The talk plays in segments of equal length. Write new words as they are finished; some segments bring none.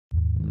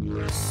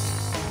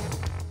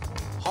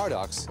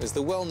HARDOX is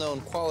the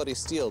well-known quality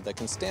steel that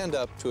can stand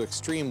up to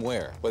extreme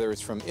wear, whether it's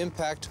from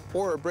impact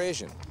or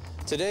abrasion.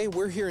 Today,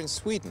 we're here in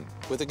Sweden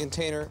with a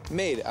container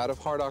made out of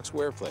HARDOX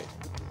wear plate.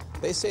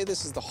 They say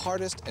this is the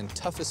hardest and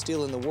toughest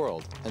steel in the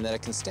world, and that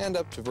it can stand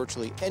up to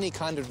virtually any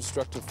kind of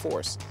destructive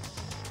force.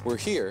 We're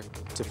here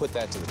to put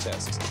that to the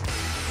test.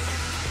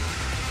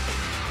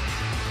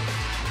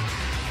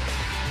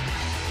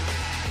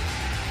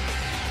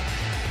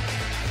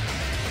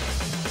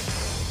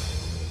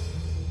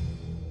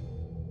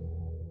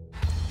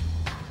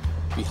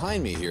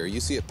 Behind me here, you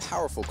see a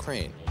powerful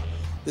crane.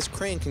 This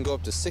crane can go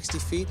up to 60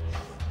 feet,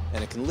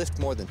 and it can lift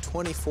more than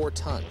 24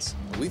 tons.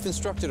 We've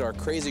instructed our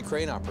crazy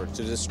crane operator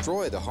to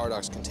destroy the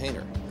HARDOX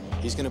container.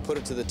 He's going to put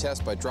it to the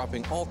test by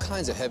dropping all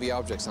kinds of heavy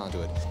objects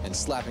onto it and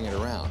slapping it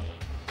around.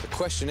 The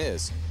question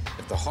is,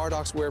 if the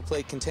HARDOX wear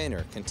plate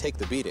container can take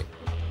the beating.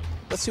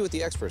 Let's see what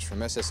the experts from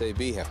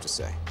SSAB have to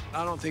say.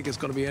 I don't think it's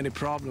going to be any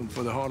problem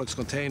for the HARDOX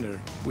container.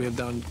 We have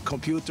done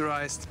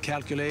computerized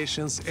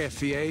calculations,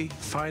 FEA,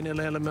 final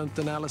element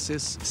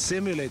analysis,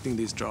 simulating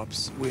these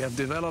drops. We have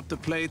developed the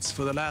plates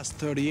for the last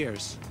 30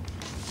 years.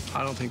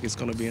 I don't think it's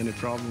going to be any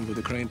problem with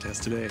the crane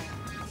test today.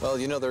 Well,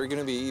 you know, they're going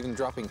to be even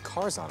dropping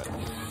cars on it.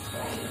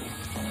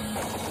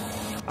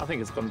 I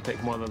think it's going to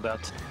take more than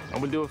that.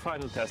 And we'll do a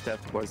final test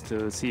afterwards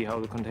to see how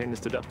the container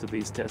stood up to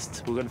these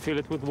tests. We're going to fill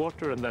it with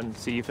water and then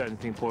see if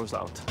anything pours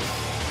out.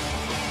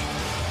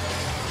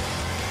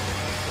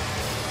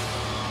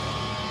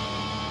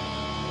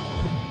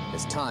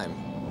 It's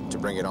time to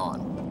bring it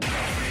on.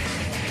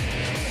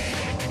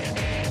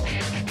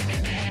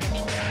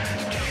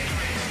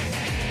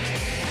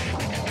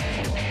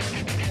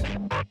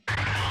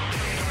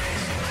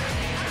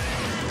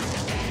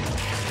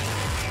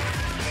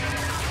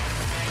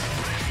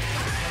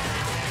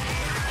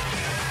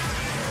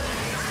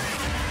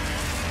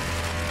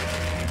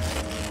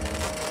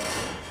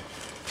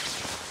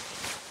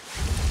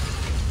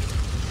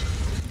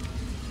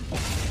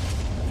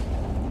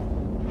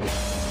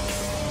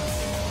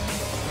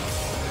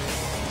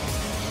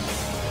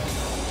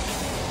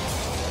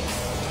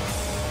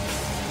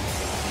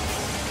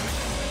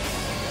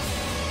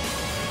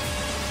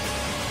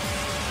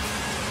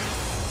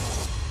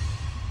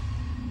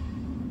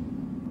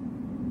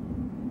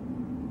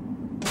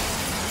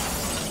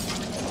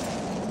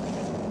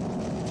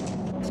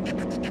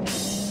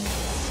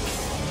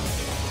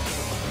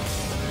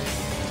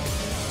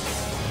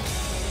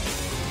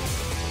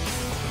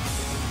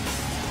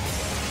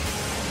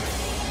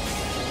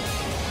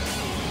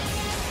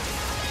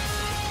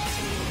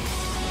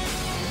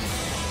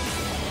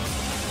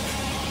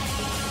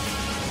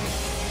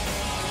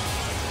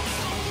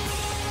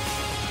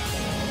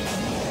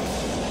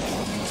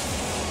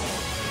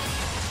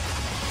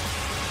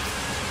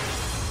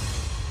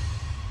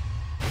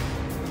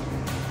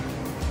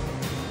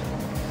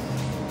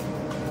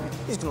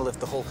 He's going to lift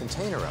the whole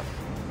container up.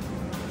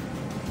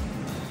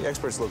 The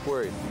experts look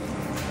worried.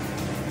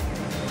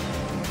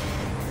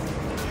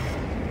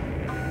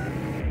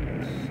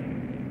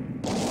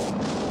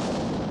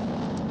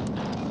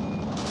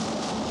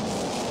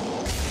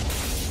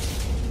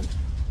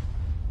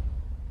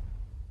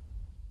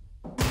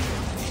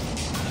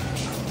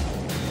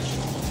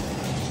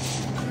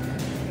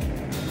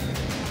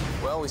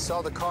 Well, we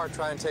saw the car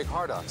try and take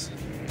HARDOX.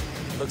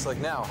 Looks like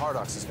now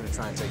HARDOX is going to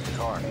try and take the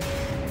car.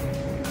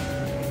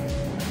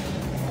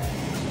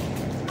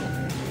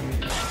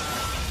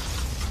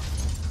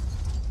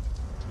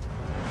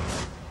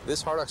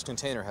 This HARDOX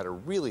container had a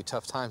really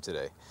tough time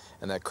today,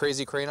 and that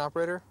crazy crane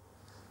operator,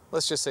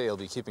 let's just say he'll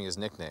be keeping his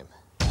nickname.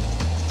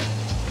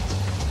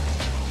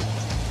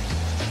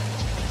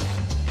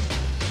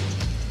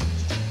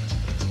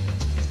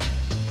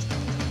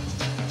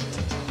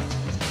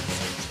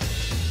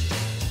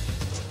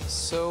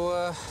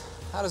 So,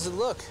 how does it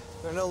look?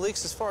 There are no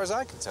leaks as far as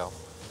I can tell.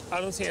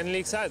 I don't see any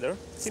leaks either.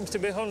 Seems to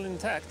be wholly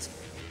intact.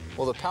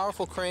 Well, the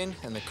powerful crane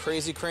and the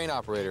crazy crane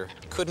operator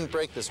couldn't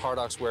break this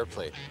HARDOX wear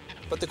plate.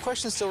 But the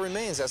question still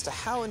remains as to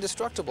how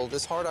indestructible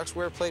this HARDOX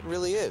wear plate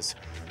really is,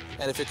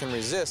 and if it can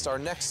resist our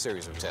next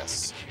series of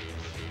tests.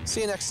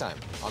 See you next time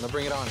on the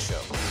Bring It On show.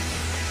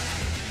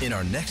 In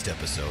our next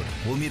episode,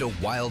 we'll meet a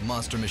wild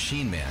monster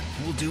machine man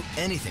who will do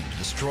anything to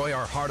destroy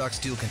our HARDOX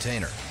steel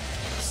container.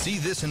 See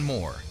this and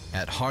more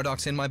at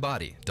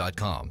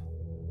HARDOXinmybody.com.